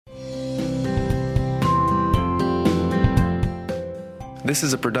This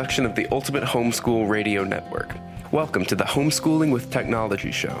is a production of the Ultimate Homeschool Radio Network. Welcome to the Homeschooling with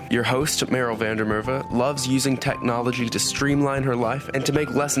Technology show. Your host, Meryl van der Merwe, loves using technology to streamline her life and to make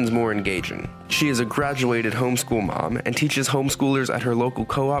lessons more engaging. She is a graduated homeschool mom and teaches homeschoolers at her local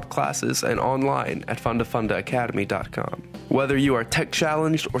co-op classes and online at fundafundaacademy.com. Whether you are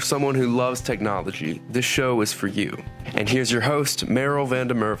tech-challenged or someone who loves technology, this show is for you. And here's your host, Meryl van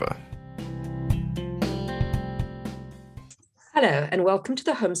der Merwe. Hello, and welcome to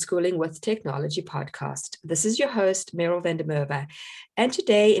the Homeschooling with Technology podcast. This is your host, Meryl van der Merwe. And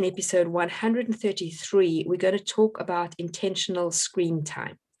today in episode 133, we're going to talk about intentional screen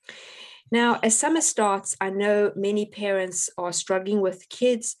time. Now, as summer starts, I know many parents are struggling with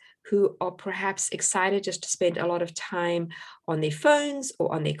kids who are perhaps excited just to spend a lot of time on their phones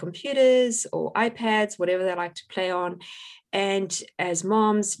or on their computers or iPads, whatever they like to play on. And as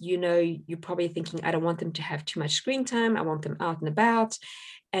moms, you know, you're probably thinking, I don't want them to have too much screen time. I want them out and about.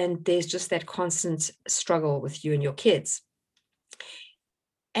 And there's just that constant struggle with you and your kids.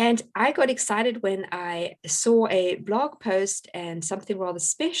 And I got excited when I saw a blog post and something rather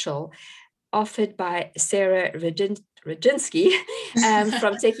special offered by Sarah Rajinski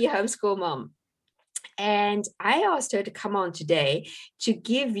from Techie Homeschool Mom. And I asked her to come on today to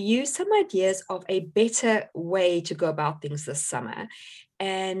give you some ideas of a better way to go about things this summer.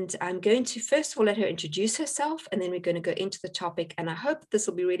 And I'm going to first of all let her introduce herself, and then we're going to go into the topic. And I hope this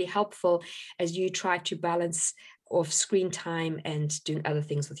will be really helpful as you try to balance off screen time and doing other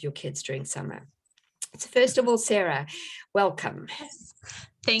things with your kids during summer. So first of all, Sarah, welcome.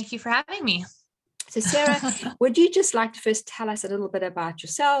 Thank you for having me. So Sarah, would you just like to first tell us a little bit about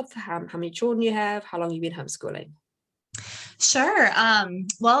yourself, how many children you have, how long you've been homeschooling? Sure.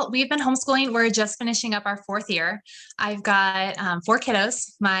 Well, we've been homeschooling. We're just finishing up our fourth year. I've got 4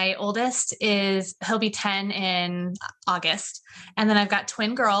 kiddos. My oldest he'll be 10 in August. And then I've got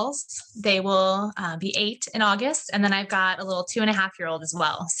twin girls. They will be 8 in August. And then I've got a little 2.5-year-old as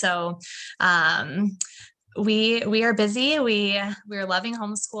well. So we are busy. We're loving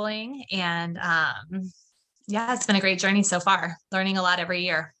homeschooling, and it's been a great journey so far, learning a lot every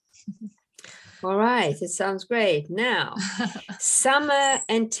year. All right. It sounds great. Now, summer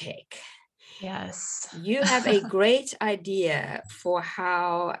and tech. Yes. You have a great idea for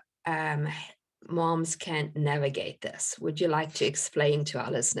how moms can navigate this. Would you like to explain to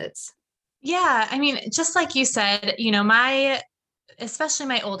our listeners? Yeah. I mean, just like you said, you know, especially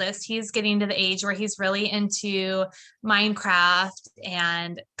my oldest, he's getting to the age where he's really into Minecraft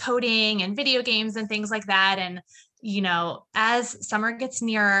and coding and video games and things like that. And, you know, as summer gets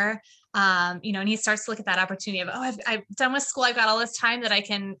nearer, and he starts to look at that opportunity of, I've done with school. I've got all this time that I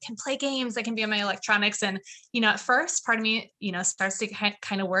can play games. I can be on my electronics. And, at first part of me, starts to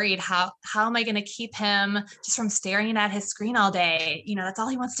kind of worried, how am I going to keep him just from staring at his screen all day? That's all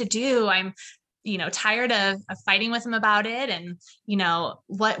he wants to do. I'm tired of fighting with him about it. And,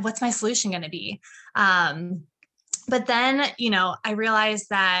 what's my solution going to be? But then, I realized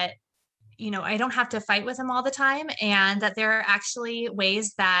that, I don't have to fight with him all the time, and that there are actually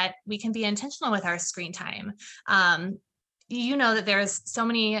ways that we can be intentional with our screen time. That there's so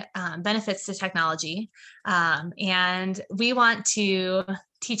many benefits to technology. And we want to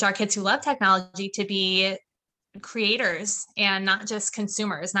teach our kids who love technology to be creators and not just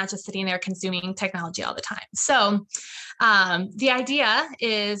consumers, not just sitting there consuming technology all the time. So the idea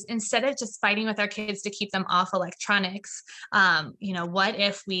is, instead of just fighting with our kids to keep them off electronics, what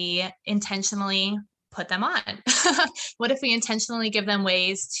if we intentionally put them on? What if we intentionally give them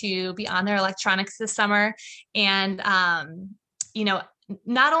ways to be on their electronics this summer? And,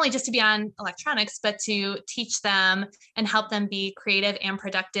 not only just to be on electronics, but to teach them and help them be creative and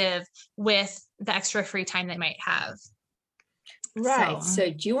productive with the extra free time they might have. Right. So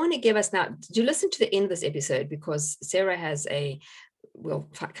do you want to give us now, do you listen to the end of this episode? Because Sarah we'll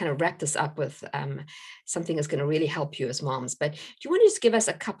kind of wrap this up with something that's going to really help you as moms. But do you want to just give us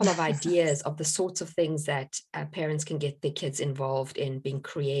a couple of ideas of the sorts of things that parents can get their kids involved in being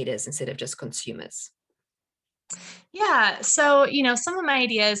creators instead of just consumers? Yeah. So, some of my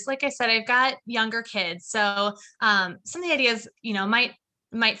ideas, like I said, I've got younger kids. So some of the ideas,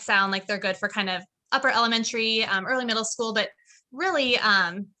 might sound like they're good for kind of upper elementary, early middle school, but really,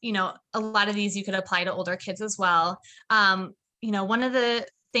 a lot of these you could apply to older kids as well. One of the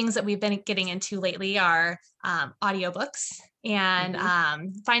things that we've been getting into lately are audiobooks and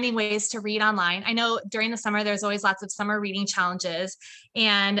finding ways to read online. I know during the summer, there's always lots of summer reading challenges.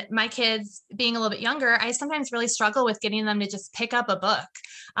 And my kids being a little bit younger, I sometimes really struggle with getting them to just pick up a book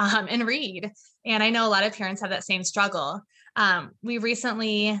and read. And I know a lot of parents have that same struggle. We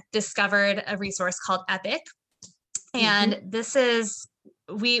recently discovered a resource called Epic. And this is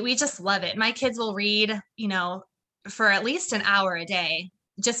we just love it. My kids will read, for at least an hour a day,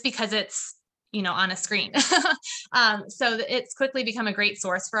 just because it's, on a screen. So it's quickly become a great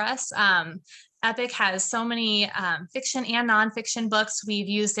source for us. Epic has so many fiction and nonfiction books. We've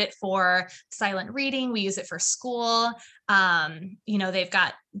used it for silent reading. We use it for school. They've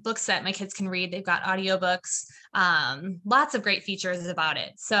got books that my kids can read. They've got audiobooks, lots of great features about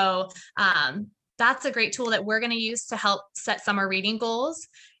it. So that's a great tool that we're going to use to help set summer reading goals.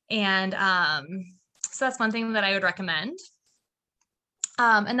 And so that's one thing that I would recommend.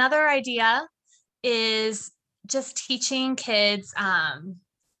 Another idea is just teaching kids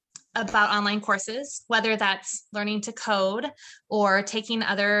about online courses, whether that's learning to code or taking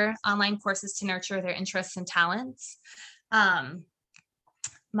other online courses to nurture their interests and talents.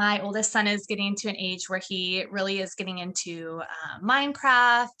 My oldest son is getting to an age where he really is getting into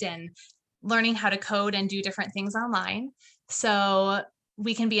Minecraft and learning how to code and do different things online. So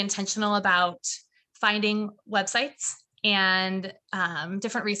we can be intentional about finding websites and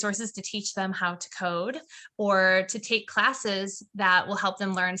different resources to teach them how to code, or to take classes that will help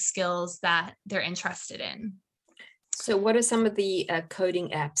them learn skills that they're interested in. So what are some of the coding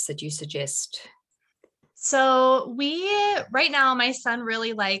apps that you suggest? So right now, my son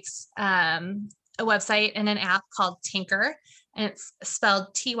really likes a website and an app called Tynker, and it's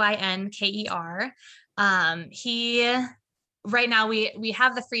spelled Tynker. Right now we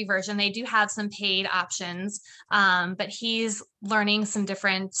have the free version. They do have some paid options, but he's learning some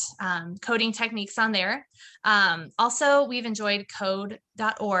different coding techniques on there. Also, we've enjoyed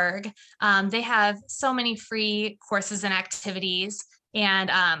code.org. They have so many free courses and activities, and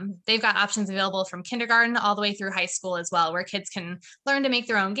they've got options available from kindergarten all the way through high school as well, where kids can learn to make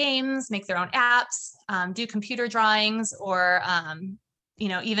their own games, make their own apps, do computer drawings, or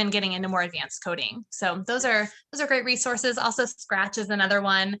even getting into more advanced coding. So those are great resources. Also, Scratch is another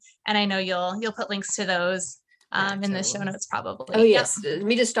one, and I know you'll put links to those in the show notes probably. Oh yes. Yep. Let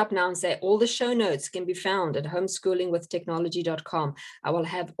me just stop now and say all the show notes can be found at homeschoolingwithtechnology.com. I will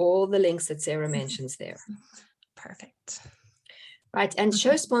have all the links that Sarah mentions there. Perfect. Right, and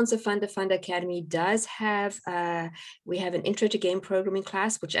show sponsor Fund Academy does have, we have an intro to game programming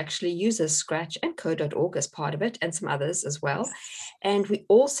class, which actually uses Scratch and code.org as part of it, and some others as well. And we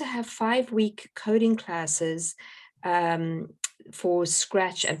also have 5-week coding classes for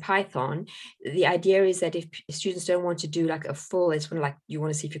Scratch and Python. The idea is that if students don't want to do like a full, it's when like you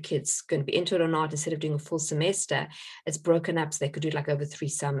want to see if your kid's going to be into it or not, instead of doing a full semester, it's broken up so they could do it like over 3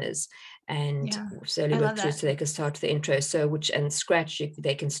 summers and slowly work through so they can start the intro. So and Scratch,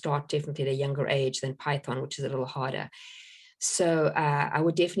 they can start definitely at a younger age than Python, which is a little harder. So I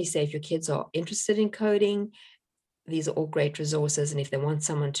would definitely say if your kids are interested in coding, these are all great resources. And if they want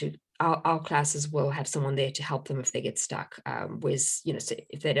someone to, our classes will have someone there to help them if they get stuck. So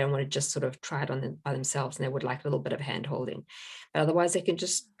if they don't want to just sort of try it by themselves and they would like a little bit of hand holding, but otherwise they can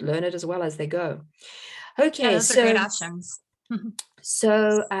just learn it as well as they go. Okay, those are great options.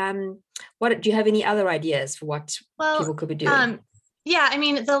 So what do you have any other ideas for what people could be doing? Yeah, I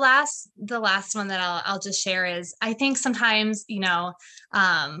mean, the last one that I'll just share is, I think sometimes,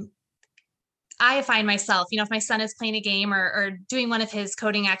 I find myself, if my son is playing a game or doing one of his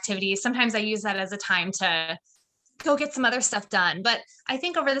coding activities, sometimes I use that as a time to go get some other stuff done. But I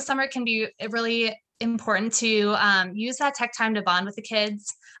think over the summer it can be really important to use that tech time to bond with the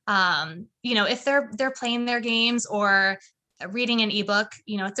kids. If they're playing their games or reading an ebook,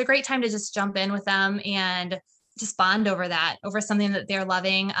 it's a great time to just jump in with them and just bond over something that they're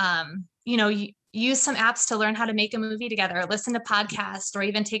loving. Use some apps to learn how to make a movie together, listen to podcasts, or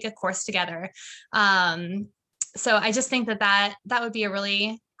even take a course together. So I just think that would be a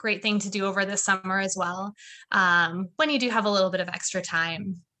really great thing to do over the summer as well, when you do have a little bit of extra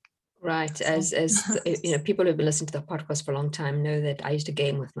time. Right. As people who've been listening to the podcast for a long time know that I used to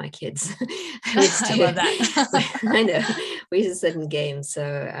game with my kids. I love that. I know. We used to sit in games.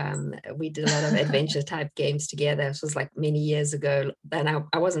 So we did a lot of adventure type games together. This was like many years ago. And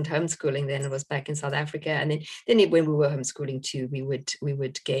I wasn't homeschooling then. It was back in South Africa. And then when we were homeschooling too, we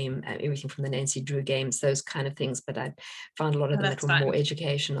would game everything from the Nancy Drew games, those kind of things. But I found a lot of them that were more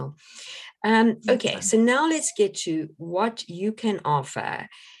educational. Okay, so now let's get to what you can offer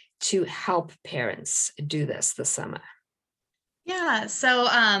to help parents do this summer. Yeah, so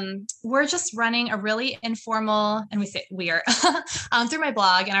we're just running a really informal, and we say we are, through my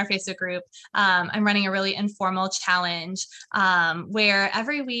blog and our Facebook group, I'm running a really informal challenge where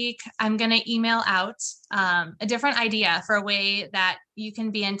every week I'm going to email out a different idea for a way that you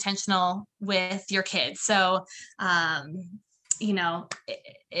can be intentional with your kids. So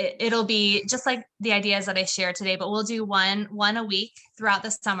it'll be just like the ideas that I shared today, but we'll do one a week throughout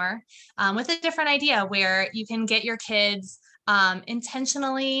the summer with a different idea where you can get your kids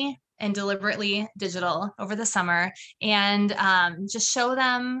intentionally and deliberately digital over the summer and just show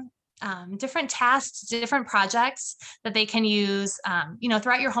them different tasks, different projects that they can use,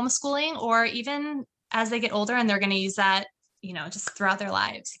 throughout your homeschooling, or even as they get older and they're going to use that, just throughout their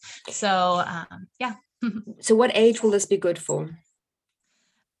lives. So, yeah. So what age will this be good for?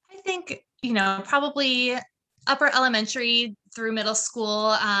 I think, probably upper elementary through middle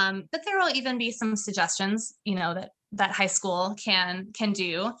school. But there will even be some suggestions, that high school can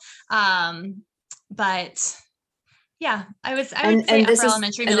do. But yeah, I would say upper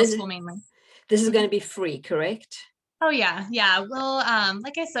elementary, middle school mainly. This is going to be free, correct? Oh yeah. Yeah. Well,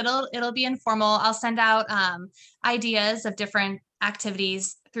 like I said, it'll be informal. I'll send out ideas of different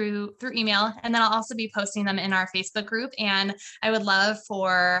activities through email, and then I'll also be posting them in our Facebook group. And I would love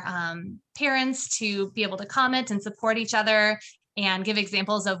for parents to be able to comment and support each other and give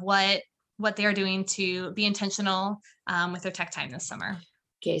examples of what they're doing to be intentional with their tech time this summer.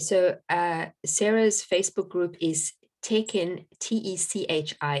 Okay, so Sarah's Facebook group is Techin,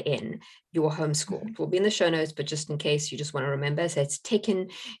 Techin, Your Homeschool. It will be in the show notes, but just in case you just want to remember, so it's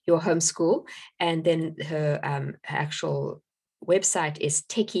Techin, Your Homeschool. And then her actual website is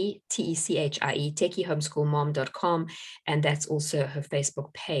Techie, Techie, techiehomeschoolmom.com. And that's also her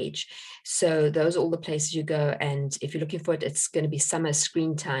Facebook page. So those are all the places you go. And if you're looking for it, it's going to be summer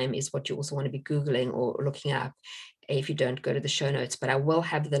screen time is what you also want to be Googling or looking up if you don't go to the show notes. But I will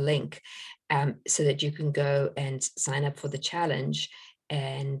have the link so that you can go and sign up for the challenge.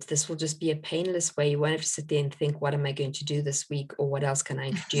 And this will just be a painless way. You won't have to sit there and think, what am I going to do this week? Or what else can I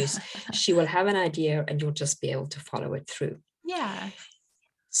introduce? She will have an idea and you'll just be able to follow it through. Yeah.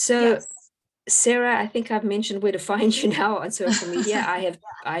 So yes. Sarah, I think I've mentioned where to find you now on social media.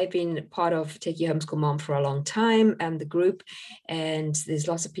 I've been part of Take Your Homeschool Mom for a long time, the group, and there's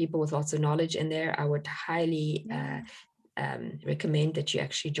lots of people with lots of knowledge in there. I would highly recommend that you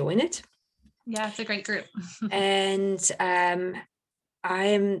actually join it. Yeah, it's a great group. And I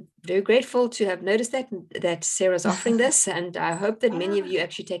am very grateful to have noticed that Sarah's offering this, and I hope that many of you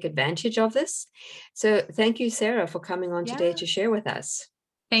actually take advantage of this. So thank you, Sarah, for coming on today to share with us.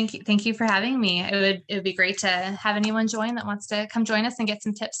 Thank you for having me. It would be great to have anyone join that wants to come join us and get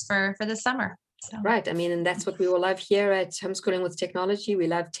some tips for this summer. So. Right. I mean, and that's what we all love here at Homeschooling with Technology. We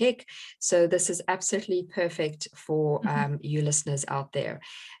love tech. So this is absolutely perfect for you listeners out there.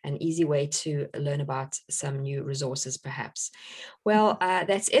 An easy way to learn about some new resources, perhaps. Well,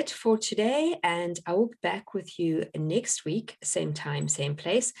 that's it for today. And I will be back with you next week, same time, same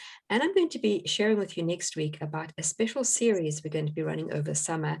place. And I'm going to be sharing with you next week about a special series we're going to be running over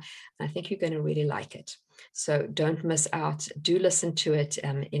summer. I think you're going to really like it. So don't miss out. Do listen to it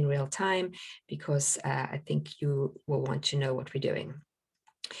in real time, because I think you will want to know what we're doing.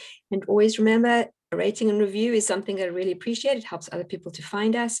 And always remember, a rating and review is something I really appreciate. It helps other people to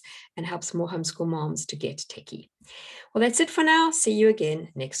find us and helps more homeschool moms to get techie. Well, that's it for now. See you again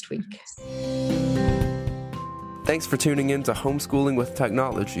next week. Thanks for tuning in to Homeschooling with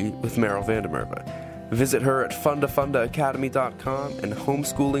Technology with Meryl van der Merwe. Visit her at fundafundaacademy.com and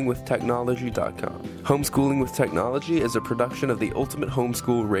homeschoolingwithtechnology.com. Homeschooling with Technology is a production of the Ultimate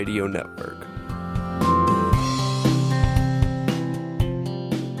Homeschool Radio Network.